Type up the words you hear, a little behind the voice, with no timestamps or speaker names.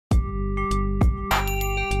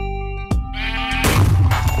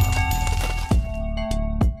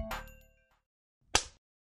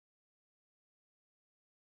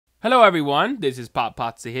Hello everyone, this is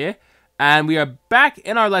PopPotzer here, and we are back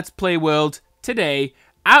in our Let's Play world today,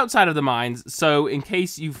 outside of the mines. So in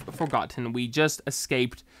case you've forgotten, we just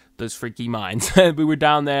escaped those freaky mines. We were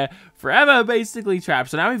down there forever, basically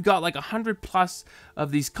trapped. So now we've got like 100 plus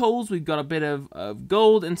of these coals, we've got a bit of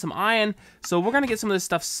gold and some iron. So we're gonna get some of this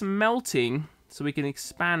stuff smelting so we can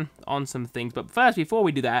expand on some things. But first, before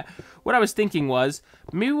we do that, what I was thinking was,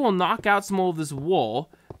 maybe we'll knock out some more of this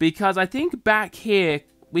wall, because I think back here,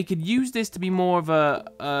 we could use this to be more of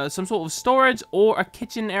a some sort of storage or a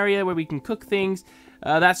kitchen area where we can cook things.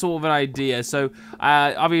 That's sort of an idea. So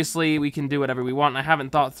obviously we can do whatever we want. I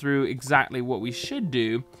haven't thought through exactly what we should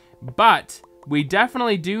do, but we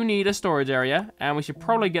definitely do need a storage area, and we should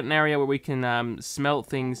probably get an area where we can smelt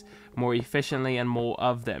things more efficiently and more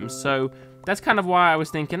of them. So that's kind of why I was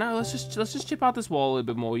thinking, oh, let's just chip out this wall a little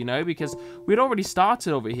bit more, you know, because we'd already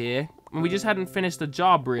started over here. And we just hadn't finished the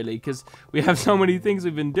job, really, because we have so many things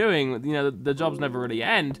we've been doing. You know, the jobs never really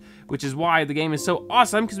end, which is why the game is so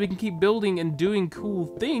awesome, because we can keep building and doing cool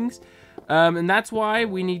things. And that's why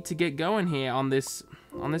we need to get going here on this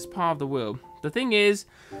part of the world. The thing is,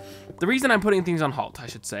 the reason I'm putting things on halt, I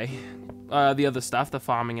should say, the other stuff, the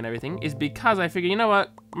farming and everything, is because I figure, you know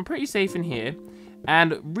what, I'm pretty safe in here.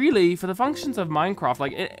 And really, for the functions of Minecraft,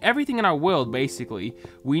 like everything in our world, basically,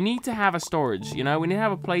 we need to have a storage, you know? We need to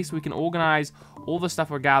have a place we can organize all the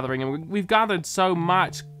stuff we're gathering. And we've gathered so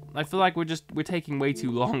much, I feel like we're taking way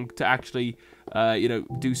too long to actually, you know,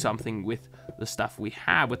 do something with the stuff we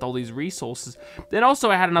have, with all these resources. Then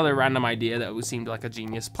also, I had another random idea that seemed like a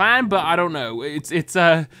genius plan, but I don't know. It's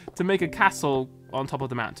to make a castle on top of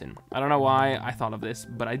the mountain. I don't know why I thought of this,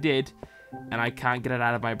 but I did. And I can't get it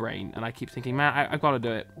out of my brain, and I keep thinking, man, I've got to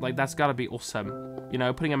do it. Like, that's got to be awesome, you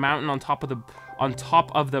know, putting a mountain on top of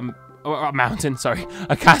the or a mountain, sorry,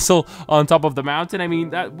 a castle on top of the mountain. I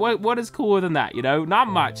mean, that what is cooler than that, you know? Not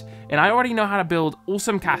much. And I already know how to build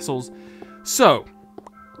awesome castles, so,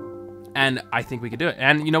 and I think we could do it.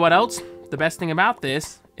 And you know what else? The best thing about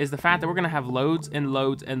this is the fact that we're going to have loads and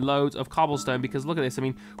loads and loads of cobblestone, because look at this. I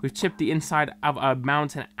mean, we've chipped the inside of a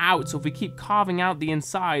mountain out, so if we keep carving out the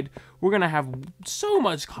inside, we're going to have so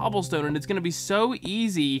much cobblestone, and it's going to be so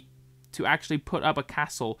easy to actually put up a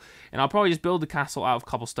castle. And I'll probably just build the castle out of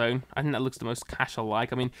cobblestone. I think that looks the most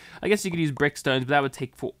castle-like. I mean, I guess you could use brickstones, but that would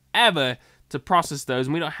take forever to process those,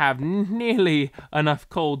 and we don't have nearly enough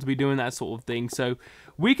coal to be doing that sort of thing. So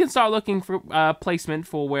we can start looking for placement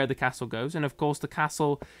for where the castle goes. And of course, the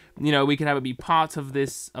castle, you know, we can have it be part of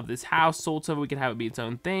this house, sort of. We can have it be its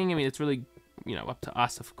own thing. I mean, it's really, you know, up to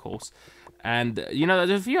us, of course. And, you know,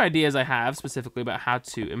 there's a few ideas I have specifically about how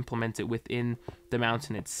to implement it within the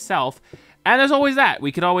mountain itself. And there's always that.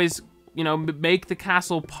 We could always, you know, make the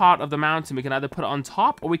castle part of the mountain. We can either put it on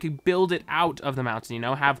top, or we could build it out of the mountain, you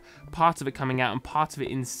know, have parts of it coming out and parts of it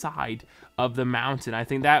inside of the mountain. I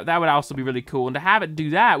think that would also be really cool. And to have it do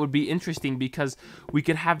that would be interesting, because we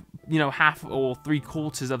could have, you know, half or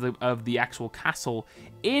 3/4 of the actual castle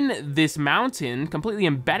in this mountain, completely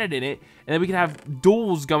embedded in it, and then we could have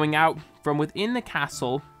doors going out from within the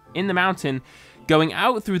castle in the mountain, going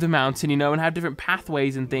out through the mountain, you know, and have different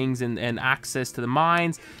pathways and things, and access to the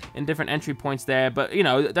mines and different entry points there. But, you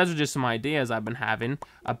know, those are just some ideas I've been having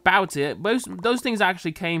about it. Those things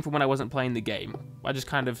actually came from when I wasn't playing the game. I just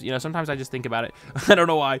kind of, you know, sometimes I just think about it. I don't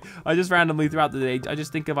know why. I just randomly throughout the day, I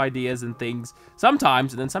just think of ideas and things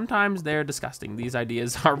sometimes, and then sometimes they're disgusting. These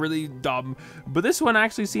ideas are really dumb. But this one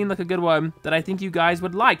actually seemed like a good one that I think you guys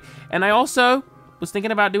would like. And I also was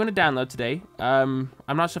thinking about doing a download today. I'm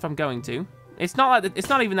not sure if I'm going to. It's not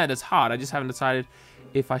even that it's hard. I just haven't decided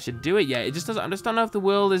if I should do it yet. It just doesn't. I just don't know if the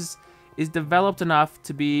world is developed enough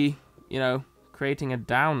to be, you know, creating a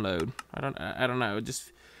download. I don't know.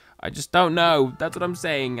 I just don't know. That's what I'm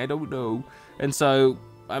saying. I don't know. And so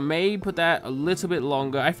I may put that a little bit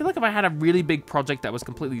longer. I feel like if I had a really big project that was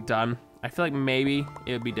completely done, I feel like maybe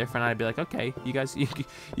it would be different. I'd be like, okay, you guys, you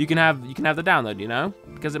can have the download, you know,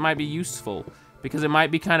 because it might be useful, because it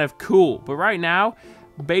might be kind of cool. But right now,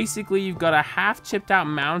 basically, you've got a half chipped out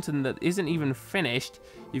mountain that isn't even finished.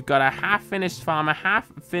 You've got a half finished farm, a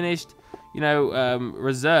half finished, you know,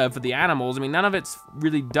 reserve for the animals. I mean, none of it's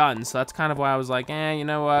really done. So that's kind of why I was like, you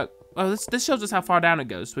know what? Oh, this shows us how far down it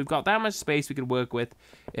goes. So we've got that much space we could work with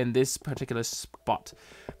in this particular spot.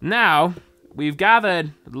 Now, we've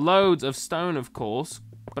gathered loads of stone, of course,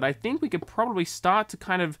 but I think we could probably start to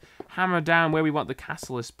kind of hammer down where we want the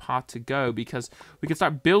castle-ist part to go, because we can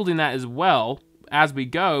start building that as well as we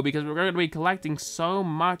go, because we're going to be collecting so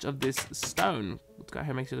much of this stone. Let's go ahead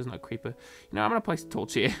and make sure there's no creeper. You know, I'm going to place a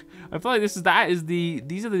torch here. I feel like these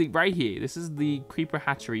are the, right here. This is the creeper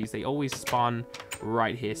hatcheries. They always spawn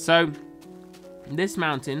right here. So This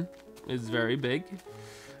mountain is very big,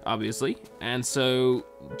 obviously, and so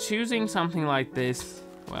choosing something like this,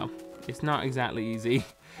 well, it's not exactly easy.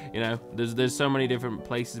 You know, there's so many different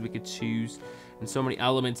places we could choose, and so many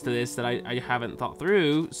elements to this that I haven't thought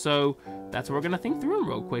through. So that's what we're gonna think through them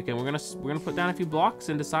real quick, and we're gonna put down a few blocks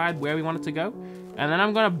and decide where we want it to go, and then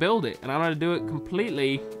I'm gonna build it, and I'm gonna do it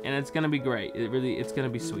completely, and it's gonna be great. It's gonna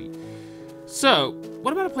be sweet. So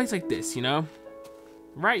what about a place like this? You know,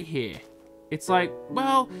 right here. It's like,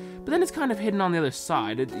 well, but then it's kind of hidden on the other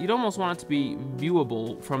side. You'd almost want it to be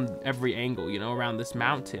viewable from every angle, you know, around this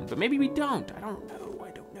mountain. But maybe we don't. I don't know.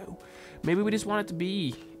 Maybe we just want it to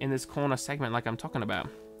be in this corner segment like I'm talking about.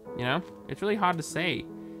 You know? It's really hard to say.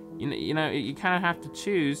 You know, you kind of have to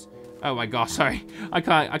choose. Oh my gosh, sorry. I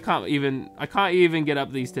can't even get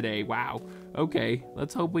up these today. Wow. Okay,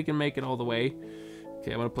 let's hope we can make it all the way.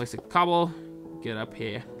 Okay, I'm gonna place a cobble. Get up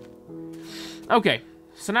here. Okay.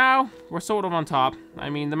 So now we're sort of on top.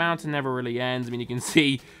 I mean, the mountain never really ends. I mean, you can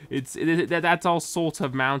see that's all sort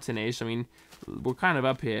of mountainish. I mean, we're kind of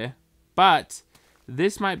up here, but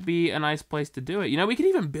this might be a nice place to do it. You know, we could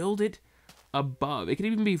even build it above. It could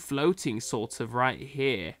even be floating sort of right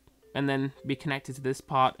here, and then be connected to this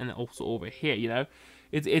part and also over here. You know,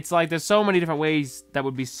 it's like there's so many different ways that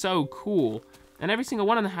would be so cool, and every single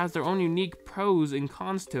one of them has their own unique pros and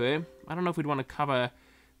cons to it. I don't know if we'd want to cover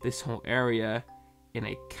this whole area in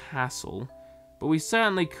a castle, but we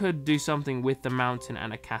certainly could do something with the mountain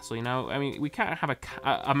and a castle. You know, I mean, we can't have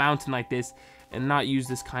a mountain like this and not use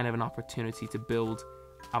this kind of an opportunity to build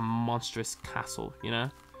a monstrous castle. You know,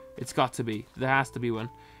 it's got to be. There has to be one,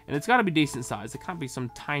 and it's got to be decent size. It can't be some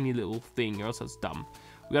tiny little thing, or else it's dumb.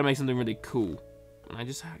 We gotta make something really cool, and I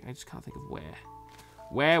just can't think of where.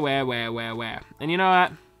 And you know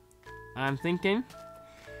what? I'm thinking,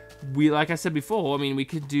 like I said before, I mean, we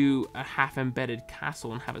could do a half-embedded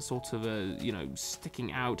castle and have it sort of you know,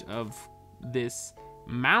 sticking out of this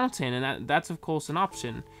mountain, and that's of course an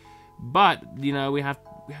option. But you know, we have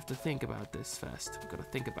to think about this first. We've got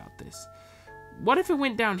to think about this. What if it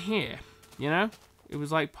went down here? You know, it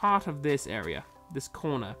was like part of this area, this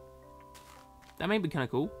corner. That may be kind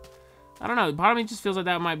of cool. I don't know. Part of me just feels like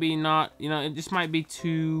that might be not. You know, it just might be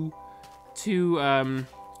too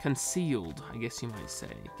concealed, I guess you might say.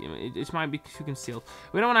 It might be too concealed.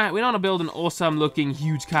 We don't want to build an awesome looking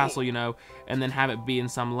huge castle, you know, and then have it be in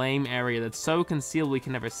some lame area that's so concealed we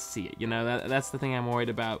can never see it. You know, that's the thing I'm worried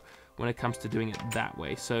about when it comes to doing it that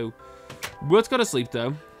way. So let's go to sleep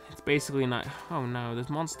though. It's basically not. Oh no, there's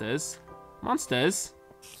monsters. Monsters?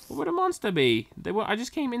 What would a monster be? I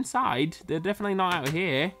just came inside. They're definitely not out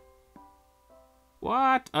here.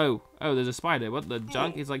 What? Oh, there's a spider. What the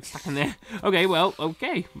junk is like stuck in there? Okay, well,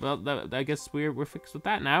 okay. Well, I guess we're fixed with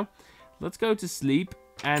that now. Let's go to sleep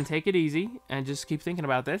and take it easy and just keep thinking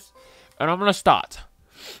about this. And I'm just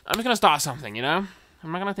gonna start something, you know?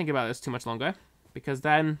 I'm not gonna think about this too much longer, because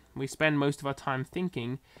then we spend most of our time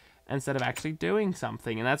thinking instead of actually doing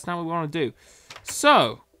something, and that's not what we want to do.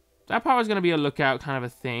 So that part was gonna be a lookout kind of a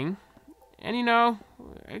thing. And you know,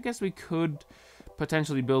 I guess we could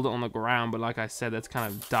potentially build it on the ground, but like I said, that's kind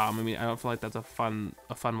of dumb. I mean, I don't feel like that's a fun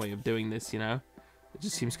way of doing this, you know? It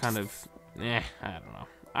just seems kind of, I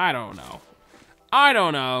don't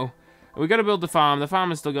know. We gotta build the farm. The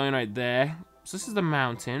farm is still going right there. So this is the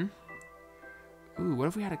mountain. Ooh, what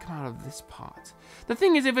if we had to come out of this part? The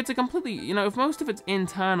thing is, if it's a completely, you know, if most of it's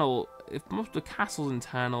internal, if most of the castle's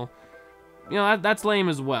internal, you know, that's lame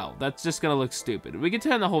as well. That's just gonna look stupid. We could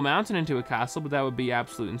turn the whole mountain into a castle, but that would be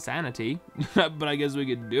absolute insanity. But I guess we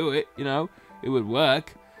could do it, you know? It would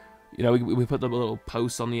work. You know, we put the little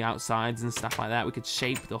posts on the outsides and stuff like that. We could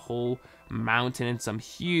shape the whole mountain in some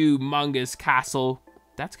humongous castle.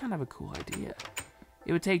 That's kind of a cool idea.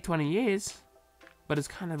 It would take 20 years, but it's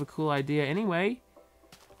kind of a cool idea anyway.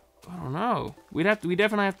 I don't know. We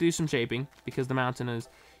definitely have to do some shaping, because the mountain is,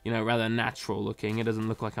 you know, rather natural looking. It doesn't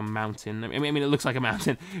look like a mountain. I mean, it looks like a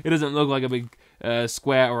mountain. It doesn't look like a big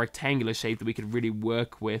square or rectangular shape that we could really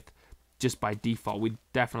work with just by default. We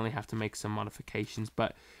definitely have to make some modifications,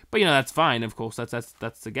 but you know, that's fine. Of course, that's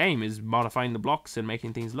the game, is modifying the blocks and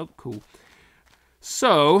making things look cool.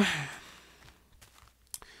 So I'm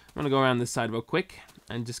gonna go around this side real quick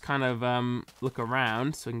and just kind of look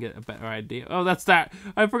around so we can get a better idea. Oh, that's that.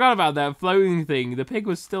 I forgot about that floating thing. The pig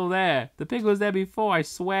was still there. The pig was there before, I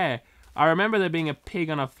swear. I remember there being a pig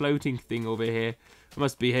on a floating thing over here. It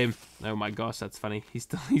must be him. Oh my gosh, that's funny. He's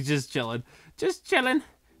just chilling. Just chilling.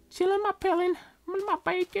 Chilling my pillin'. My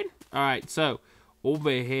bacon. Alright, so over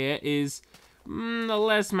here is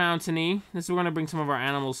less mountainy. This is where we're going to bring some of our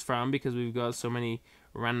animals from, because we've got so many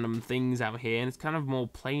random things out here, and it's kind of more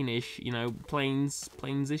plainish, you know,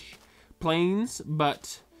 plains-ish. plains,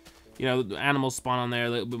 but you know, the animals spawn on there a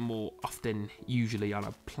little bit more often, usually on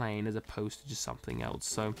a plain as opposed to just something else.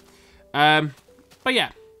 So, but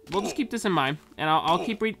yeah, we'll just keep this in mind, and I'll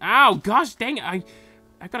keep reading. Ow, gosh, dang it!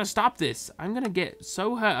 I gotta stop this. I'm gonna get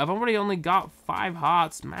so hurt. I've already only got 5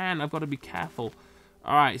 hearts, man. I've got to be careful.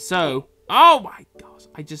 All right, so, oh my gosh,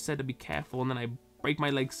 I just said to be careful, and then I break my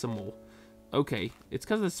legs some more. Okay, it's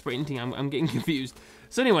because of the sprinting. I'm getting confused.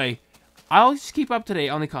 So anyway, I'll just keep up to date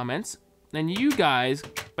on the comments. And you guys,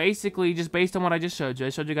 basically, just based on what I just showed you, I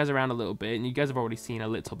showed you guys around a little bit, and you guys have already seen a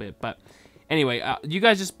little bit. But anyway, you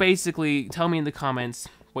guys just basically tell me in the comments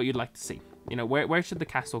what you'd like to see. You know, where should the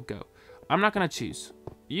castle go? I'm not going to choose.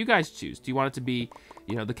 You guys choose. Do you want it to be,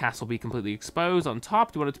 you know, the castle be completely exposed on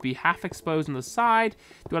top? Do you want it to be half exposed on the side? Do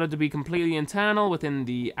you want it to be completely internal within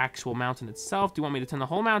the actual mountain itself? Do you want me to turn the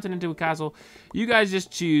whole mountain into a castle? You guys just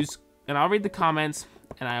choose, and I'll read the comments,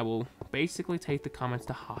 and I will basically take the comments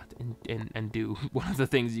to heart and do one of the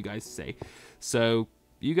things you guys say. So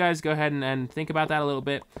you guys go ahead and think about that a little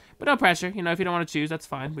bit, but no pressure. You know, if you don't want to choose, that's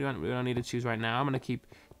fine. We don't need to choose right now. I'm gonna keep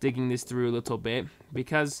digging this through a little bit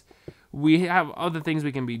because we have other things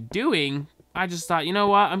we can be doing. I just thought, you know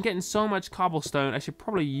what, I'm getting so much cobblestone, I should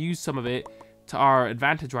probably use some of it to our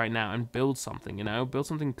advantage right now and build something, you know, build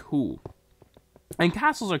something cool. And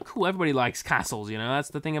castles are cool. Everybody likes castles, you know. That's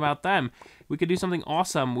the thing about them. We could do something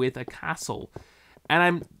awesome with a castle.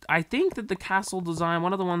 And I think that the castle design,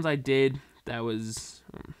 one of the ones I did that was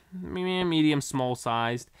medium small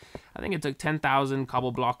sized, I think it took 10,000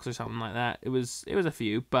 cobble blocks or something like that. It was a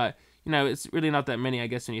few, but you know, it's really not that many, I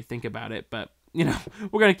guess, when you think about it. But you know,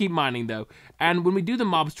 we're gonna keep mining though. And when we do the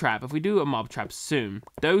mob trap, if we do a mob trap soon,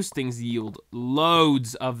 those things yield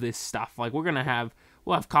loads of this stuff. Like we'll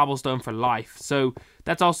have cobblestone for life. So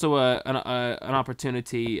that's also an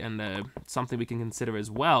opportunity and something we can consider as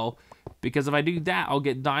well. Because if I do that, I'll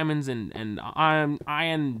get diamonds and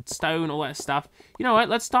iron, stone, all that stuff. You know what?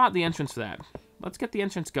 Let's start the entrance for that. Let's get the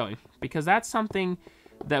entrance going. Because that's something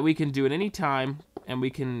that we can do at any time. And we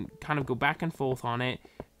can kind of go back and forth on it.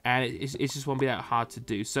 And it just won't be that hard to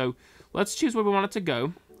do. So let's choose where we want it to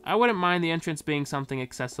go. I wouldn't mind the entrance being something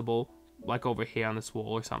accessible. Like over here on this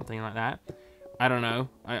wall or something like that. I don't know.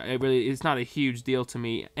 It's not a huge deal to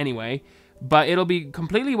me anyway. But it'll be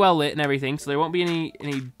completely well lit and everything, so there won't be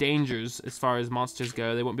any dangers as far as monsters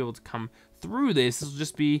go. They won't be able to come through this. This will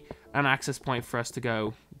just be an access point for us to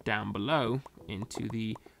go down below into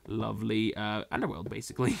the lovely underworld,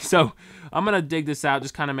 basically. So I'm gonna dig this out,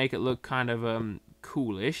 just kind of make it look kind of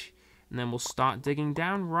coolish, and then we'll start digging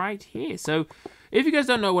down right here. So if you guys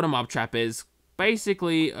don't know what a mob trap is,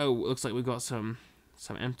 basically, oh, looks like we've got some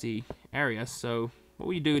empty area. So what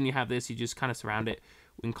we do when you have this, you just kind of surround it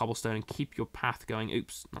in cobblestone and keep your path going.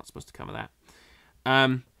 Oops, not supposed to cover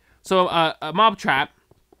that. So a mob trap,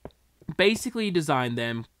 basically you design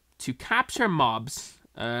them to capture mobs,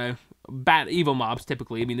 evil mobs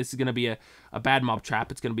typically. I mean, this is going to be a bad mob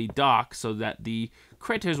trap. It's going to be dark so that the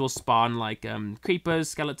critters will spawn like creepers,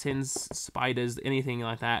 skeletons, spiders, anything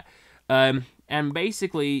like that. And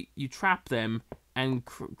basically you trap them and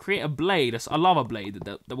create a blade, a lava blade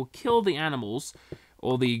that will kill the animals,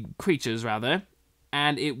 or the creatures rather,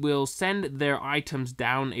 and it will send their items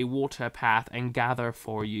down a water path and gather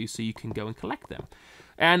for you so you can go and collect them.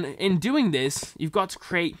 And in doing this, you've got to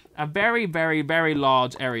create a very, very, very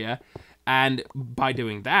large area, and by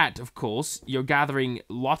doing that, of course, you're gathering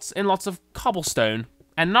lots and lots of cobblestone.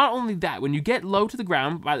 And not only that, when you get low to the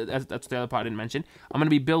ground, that's the other part I didn't mention, I'm going to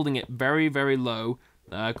be building it very, very low,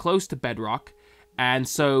 close to bedrock. And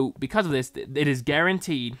so, because of this, it is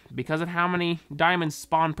guaranteed, because of how many diamonds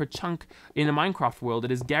spawn per chunk in the Minecraft world,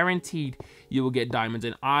 it is guaranteed you will get diamonds.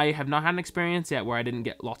 And I have not had an experience yet where I didn't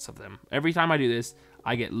get lots of them. Every time I do this,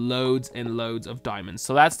 I get loads and loads of diamonds.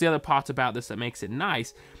 So that's the other part about this that makes it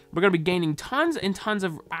nice. We're going to be gaining tons and tons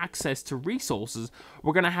of access to resources.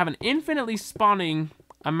 We're going to have an infinitely spawning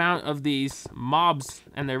amount of these mobs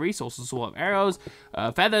and their resources. So we'll have arrows,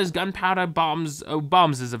 feathers, gunpowder, bombs. Oh,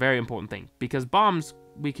 bombs is a very important thing, because bombs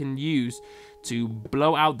we can use to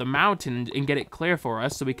blow out the mountain and get it clear for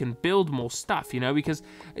us so we can build more stuff, you know, because,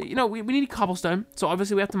 you know, we need cobblestone, so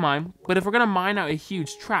obviously we have to mine. But if we're going to mine out a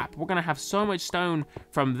huge trap, we're going to have so much stone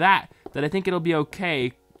from that I think it'll be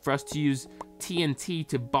okay for us to use TNT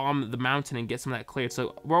to bomb the mountain and get some of that cleared.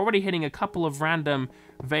 So we're already hitting a couple of random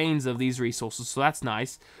veins of these resources, so that's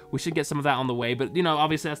nice. We should get some of that on the way, but you know,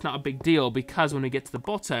 obviously that's not a big deal, because when we get to the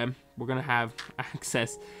bottom, we're gonna have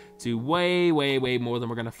access to way, way, way more than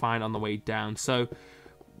we're gonna find on the way down. So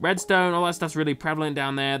redstone, all that stuff's really prevalent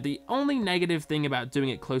down there. The only negative thing about doing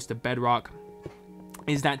it close to bedrock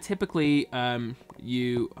is that typically oh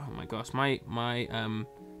my gosh, my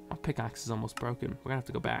Our pickaxe is almost broken. We're gonna have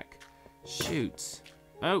to go back. Shoot.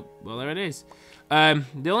 Oh, well, there it is.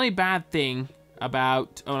 The only bad thing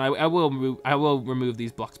about... Oh, I will remove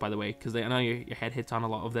these blocks, by the way, because I know your head hits on a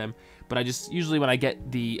lot of them. But I just... Usually when I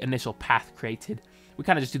get the initial path created, we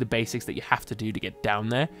kind of just do the basics that you have to do to get down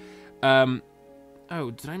there.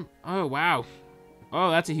 Oh, did I... Oh, wow.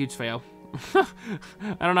 Oh, that's a huge fail. I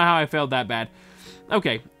don't know how I failed that bad.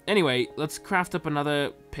 Okay, anyway, let's craft up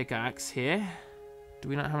another pickaxe here. Do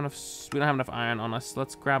we not have enough... We don't have enough iron on us.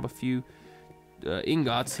 Let's grab a few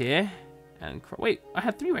ingots here. And... Wait, I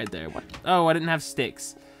had 3 right there. What? Oh, I didn't have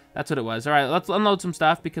sticks. That's what it was. All right, let's unload some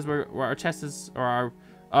stuff because our chest is... Or our...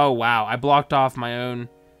 Oh, wow. I blocked off my own...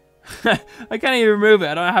 I can't even remove it.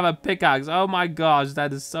 I don't have a pickaxe. Oh, my gosh.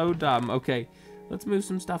 That is so dumb. Okay, let's move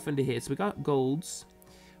some stuff into here. So we got golds.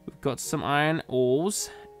 We've got some iron ores.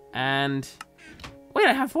 And... Wait,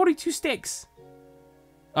 I have 42 sticks.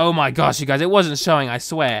 Oh my gosh, you guys, it wasn't showing, I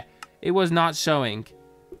swear. It was not showing.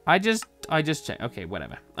 I just checked. Okay,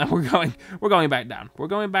 whatever. We're going back down. We're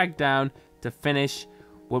going back down to finish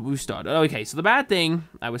what we started. Okay, so the bad thing,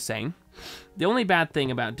 I was saying, the only bad thing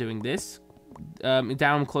about doing this,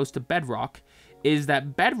 down close to bedrock, is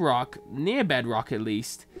that bedrock, near bedrock at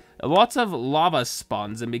least, lots of lava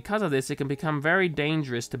spawns, and because of this, it can become very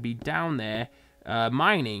dangerous to be down there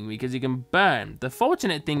mining, because you can burn. The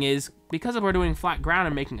fortunate thing is, because we're doing flat ground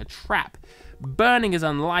and making a trap, burning is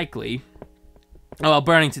unlikely. Well,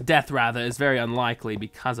 burning to death, rather, is very unlikely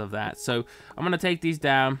because of that. So, I'm going to take these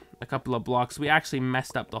down a couple of blocks. We actually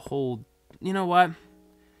messed up the whole... You know what?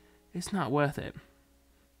 It's not worth it.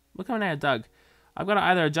 Look how many I dug. I've got to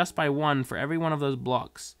either adjust by 1 for every one of those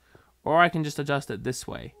blocks, or I can just adjust it this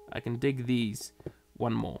way. I can dig these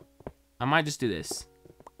 1 more. I might just do this.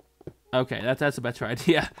 Okay, that's a better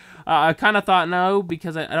idea. I kind of thought no,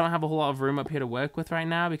 because I don't have a whole lot of room up here to work with right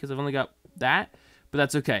now, because I've only got that. But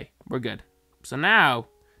that's okay. We're good. So now,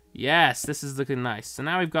 yes, this is looking nice. So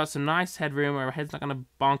now we've got some nice headroom where our head's not going to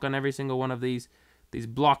bonk on every single one of these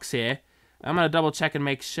blocks here. I'm going to double check and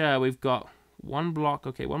make sure we've got 1 block.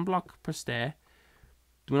 Okay, 1 block per stair.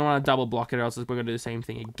 We don't want to double block it, or else we're going to do the same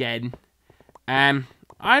thing again.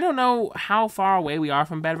 I don't know how far away we are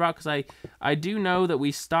from bedrock, because I do know that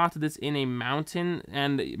we started this in a mountain,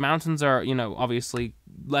 and mountains are, you know, obviously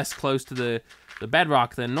less close to the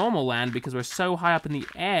bedrock than normal land because we're so high up in the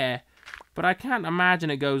air, but I can't imagine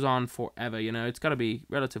it goes on forever, you know. It's got to be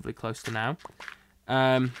relatively close to now.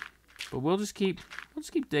 But we'll just keep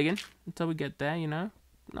digging until we get there, you know.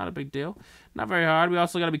 Not a big deal. Not very hard. We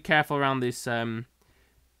also got to be careful around this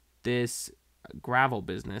this gravel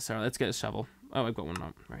business. All right, let's get a shovel. Oh, I've got one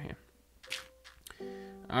up right here.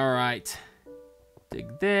 All right.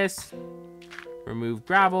 Dig this. Remove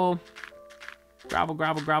gravel. Gravel,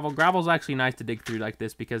 gravel, gravel. Gravel's actually nice to dig through like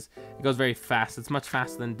this because it goes very fast. It's much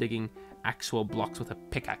faster than digging actual blocks with a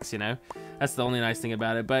pickaxe, you know? That's the only nice thing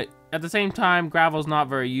about it. But at the same time, gravel's not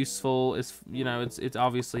very useful. It's, you know, it's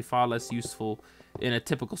obviously far less useful in a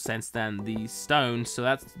typical sense than the stone. So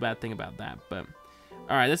that's the bad thing about that. But,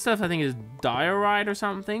 all right, this stuff I think is diorite or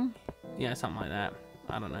something. Yeah, something like that.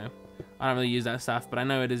 I don't know. I don't really use that stuff, but I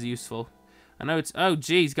know it is useful. I know it's... Oh,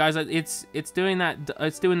 geez, guys, it's doing that...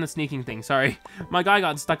 It's doing the sneaking thing. Sorry. My guy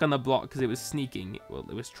got stuck on the block because it was sneaking. Well,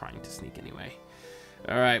 it was trying to sneak anyway.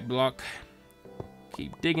 All right, block.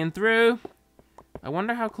 Keep digging through. I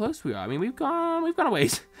wonder how close we are. I mean, we've gone a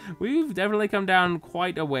ways. We've definitely come down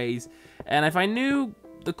quite a ways. And if I knew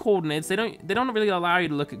the coordinates, they don't really allow you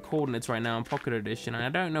to look at coordinates right now in Pocket Edition, and I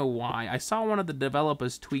don't know why. I saw one of the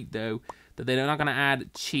developers tweet though that they're not going to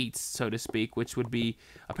add cheats, so to speak, which would be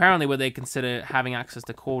apparently what they consider having access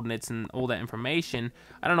to coordinates and all that information.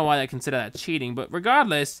 I don't know why they consider that cheating, but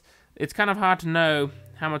regardless, it's kind of hard to know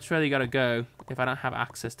how much further you got to go if I don't have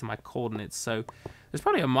access to my coordinates. So there's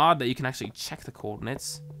probably a mod that you can actually check the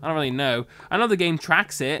coordinates. I don't really know. I know the game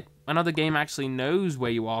tracks it. I know the game actually knows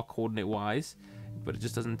where you are coordinate-wise, but it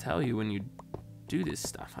just doesn't tell you when you do this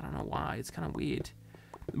stuff. I don't know why. It's kind of weird.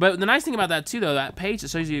 But the nice thing about that too, though, that page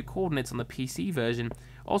that shows you your coordinates on the PC version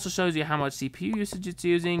also shows you how much CPU usage it's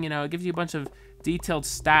using. You know, it gives you a bunch of detailed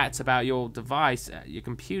stats about your device, your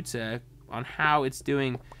computer, on how it's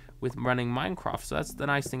doing with running Minecraft. So that's the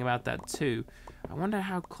nice thing about that too. I wonder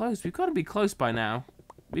how close. We've got to be close by now.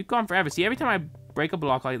 We've gone forever. See, every time I break a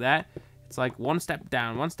block like that, it's like 1 step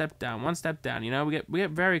down, 1 step down, 1 step down. You know, we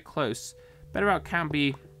get very close. Bedrock can't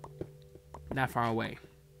be that far away.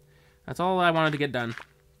 That's all I wanted to get done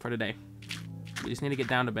for today. We just need to get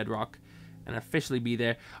down to bedrock and officially be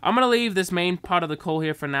there. I'm going to leave this main part of the coal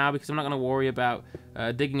here for now because I'm not going to worry about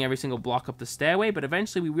digging every single block up the stairway, but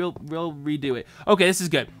eventually we will redo it. Okay, this is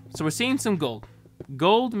good. So we're seeing some gold.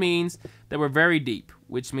 Gold means that we're very deep.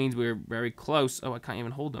 which means we're very close. Oh, I can't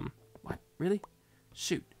even hold them. What? Really?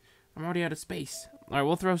 Shoot. I'm already out of space. All right,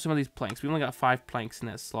 we'll throw some of these planks. We only got 5 planks in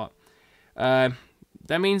that slot. That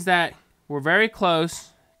means that we're very close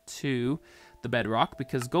to the bedrock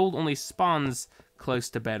because gold only spawns close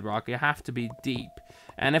to bedrock. You have to be deep.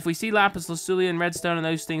 And if we see lapis lazuli and redstone and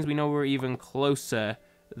those things, we know we're even closer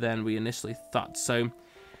than we initially thought. So,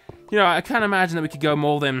 you know, I can't imagine that we could go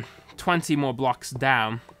more than 20 more blocks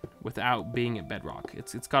down without being at bedrock.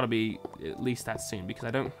 It's got to be at least that soon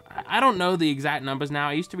because I don't know the exact numbers now.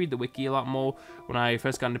 I used to read the wiki a lot more when I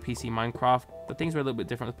first got into PC Minecraft, but things were a little bit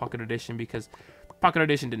different with Pocket Edition because Pocket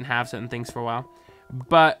Edition didn't have certain things for a while.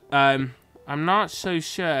 But I'm not so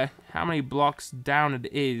sure how many blocks down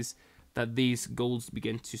it is that these golds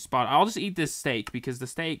begin to spawn. I'll just eat this steak because the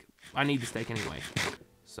steak, I need the steak anyway.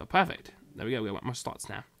 So perfect. There we go. We got more slots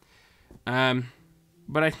now.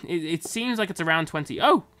 But it seems like it's around 20.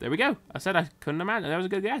 Oh, there we go. I said I couldn't imagine. That was a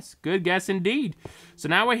good guess. Good guess indeed. So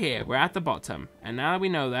now we're here. We're at the bottom. And now that we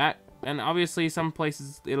know that, and obviously some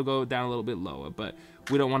places it'll go down a little bit lower, but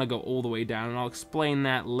we don't want to go all the way down. And I'll explain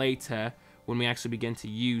that later when we actually begin to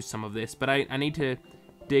use some of this. But I need to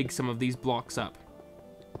dig some of these blocks up.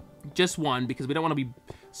 Just one, because we don't want to be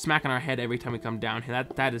smacking our head every time we come down here.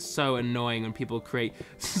 That is so annoying when people create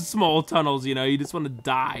small tunnels, you know. You just want to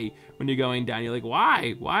die when you're going down. You're like,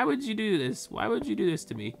 why? Why would you do this? Why would you do this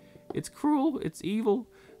to me? It's cruel. It's evil.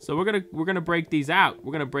 So we're gonna break these out.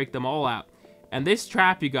 We're gonna break them all out. And this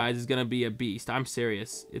trap, you guys, is gonna be a beast. I'm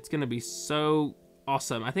serious. It's gonna be so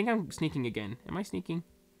awesome. I think I'm sneaking again. Am I sneaking?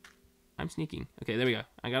 I'm sneaking. Okay, there we go.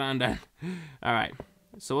 I got it undone. All right.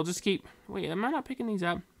 So we'll just keep... Wait, am I not picking these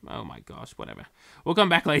up? Oh my gosh, whatever. We'll come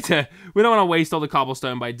back later. We don't want to waste all the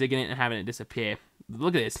cobblestone by digging it and having it disappear.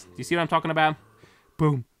 Look at this. Do you see what I'm talking about?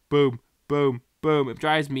 Boom, boom, boom, boom. It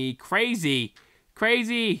drives me crazy.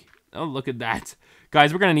 Crazy. Oh, look at that.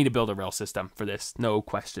 Guys, we're going to need to build a rail system for this. No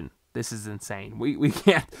question. This is insane. We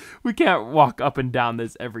can't walk up and down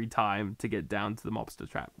this every time to get down to the mobster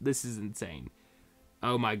trap. This is insane.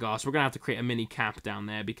 Oh my gosh, we're gonna have to create a mini camp down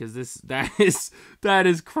there because that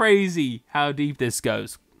is crazy how deep this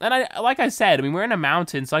goes. And like I said, I mean, we're in a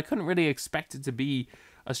mountain, so I couldn't really expect it to be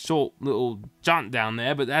a short little jaunt down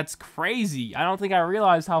there, but that's crazy. I don't think I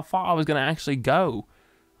realized how far I was gonna actually go.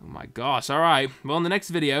 Oh my gosh, all right. Well, in the next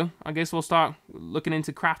video, I guess we'll start looking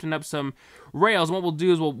into crafting up some rails. And what we'll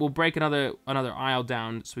do is we'll break another aisle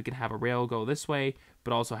down so we can have a rail go this way,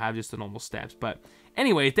 but also have just the normal steps. But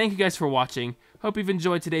anyway, thank you guys for watching. Hope you've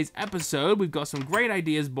enjoyed today's episode. We've got some great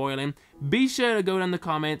ideas boiling. Be sure to go down in the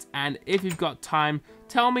comments, and if you've got time,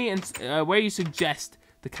 tell me where you suggest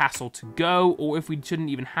the castle to go, or if we shouldn't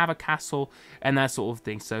even have a castle, and that sort of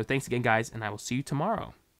thing. So thanks again, guys, and I will see you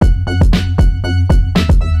tomorrow.